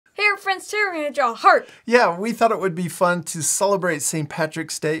friends too are going to draw a harp. Yeah, we thought it would be fun to celebrate St.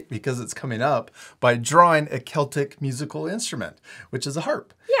 Patrick's Day, because it's coming up, by drawing a Celtic musical instrument, which is a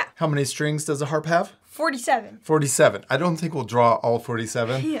harp. Yeah. How many strings does a harp have? 47. 47. I don't think we'll draw all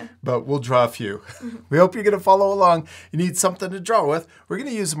 47, Yeah. but we'll draw a few. We hope you're going to follow along. You need something to draw with. We're going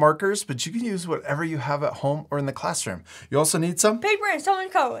to use markers, but you can use whatever you have at home or in the classroom. You also need some Paper and something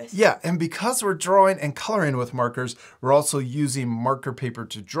to color with. Yeah, and because we're drawing and coloring with markers, we're also using marker paper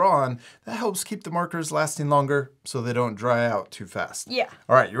to draw on. That helps keep the markers lasting longer so they don't dry out too fast. Yeah.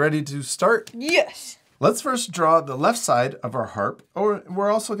 All right, you ready to start? Yes. Let's first draw the left side of our harp, or we're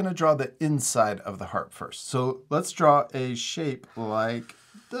also going to draw the inside of the harp first. So let's draw a shape like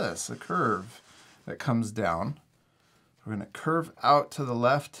this, a curve that comes down. We're going to curve out to the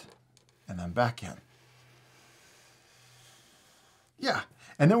left and then back in. Yeah,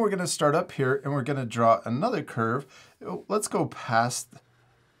 and then we're going to start up here and we're going to draw another curve. Let's go past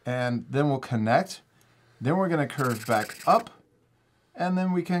and then we'll connect. Then we're going to curve back up and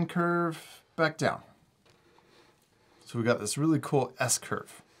then we can curve back down. So we got this really cool S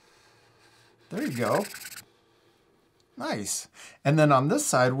curve. There you go. Nice. And then on this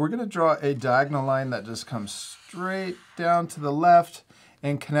side, we're going to draw a diagonal line that just comes straight down to the left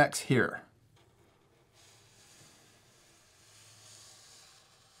and connects here.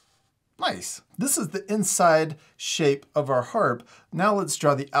 Nice. This is the inside shape of our harp. Now let's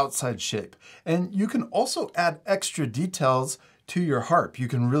draw the outside shape. And you can also add extra details to your harp. You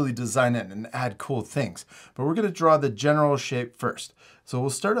can really design it and add cool things. But we're going to draw the general shape first. So we'll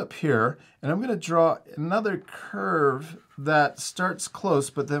start up here, and I'm going to draw another curve that starts close,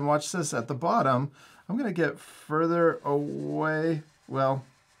 but then watch this at the bottom. I'm going to get further away. Well,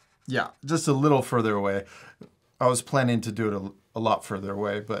 yeah, just a little further away. I was planning to do it a lot further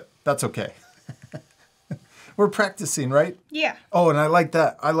away, but that's okay. We're practicing, right? Yeah. Oh, and I like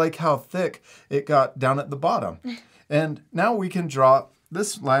that. I like how thick it got down at the bottom. And now we can draw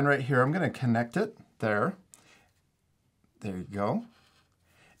this line right here. I'm going to connect it there. There you go.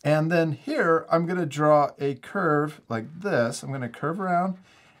 And then here, I'm going to draw a curve like this. I'm going to curve around,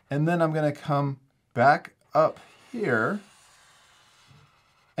 and then I'm going to come back up here.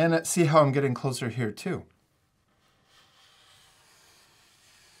 And see how I'm getting closer here too.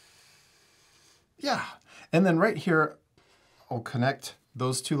 Yeah. And then right here, I'll connect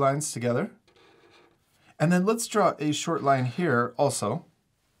those two lines together. And then let's draw a short line here also.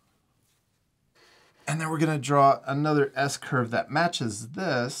 And then we're going to draw another S curve that matches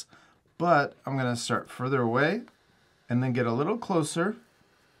this, but I'm going to start further away and then get a little closer.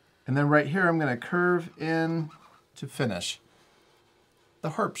 And then right here, I'm going to curve in to finish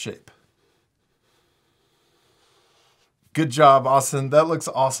the harp shape. Good job, Austin. That looks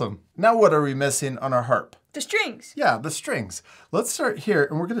awesome. Now what are we missing on our harp? The strings. Yeah, the strings. Let's start here,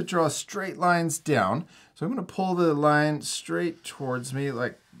 and we're going to draw straight lines down. So I'm going to pull the line straight towards me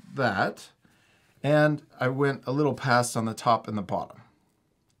like that. And I went a little past on the top and the bottom.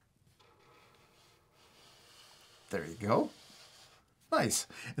 There you go. Nice.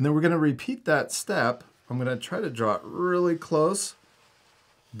 And then we're going to repeat that step. I'm going to try to draw it really close,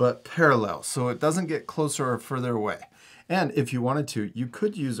 but parallel, so it doesn't get closer or further away. And if you wanted to, you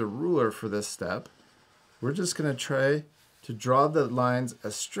could use a ruler for this step. We're just going to try to draw the lines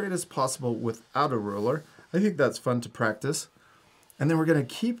as straight as possible without a ruler. I think that's fun to practice. And then we're going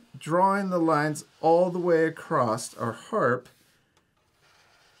to keep drawing the lines all the way across our harp.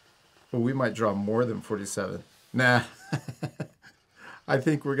 Well, we might draw more than 47. Nah, I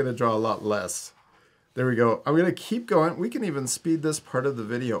think we're going to draw a lot less. There we go. I'm going to keep going. We can even speed this part of the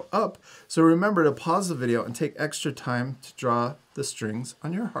video up. So remember to pause the video and take extra time to draw the strings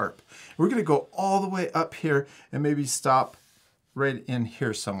on your harp. We're going to go all the way up here and maybe stop right in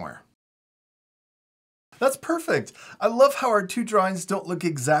here somewhere. That's perfect. I love how our two drawings don't look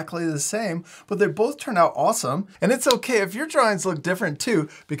exactly the same, but they both turn out awesome. And it's okay if your drawings look different too,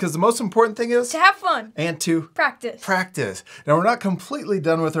 because the most important thing is To have fun. and to Practice. practice. Now we're not completely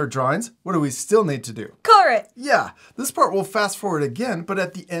done with our drawings. What do we still need to do? Color it. Yeah, this part we'll fast forward again, but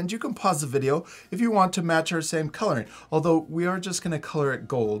at the end you can pause the video if you want to match our same coloring, although we are just going to color it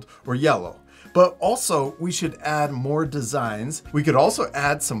gold or yellow. But also, we should add more designs. We could also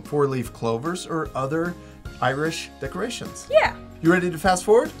add some four-leaf clovers or other Irish decorations. Yeah. You ready to fast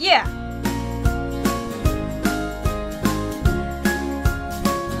forward? Yeah.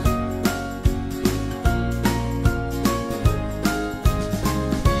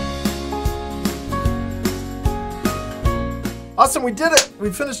 Awesome, we did it!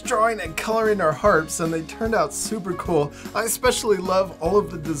 We finished drawing and coloring our harps and they turned out super cool. I especially love all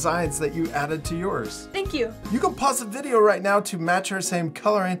of the designs that you added to yours. Thank you. You can pause the video right now to match our same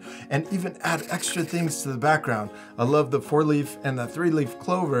coloring and even add extra things to the background. I love the 4-leaf and the 3-leaf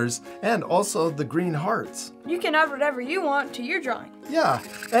clovers and also the green hearts. You can add whatever you want to your drawing. Yeah,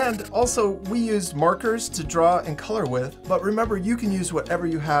 and also we used markers to draw and color with, but remember you can use whatever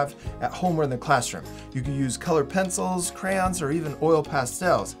you have at home or in the classroom. You can use colored pencils, crayons, or even oil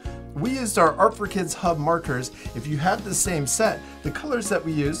pastels. We used our Art for Kids Hub markers. If you had the same set, the colors that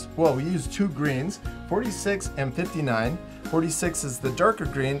we used, well, we used 2 greens, 46 and 59. 46 is the darker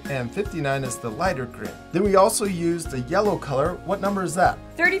green and 59 is the lighter green. Then we also used a yellow color. What number is that?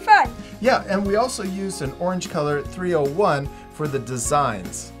 35. Yeah, and we also used an orange color, 301, for the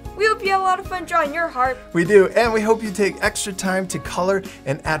designs. We hope you had a lot of fun drawing your harp. We do, and we hope you take extra time to color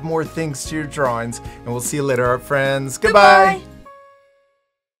and add more things to your drawings. And we'll see you later, our friends. Goodbye.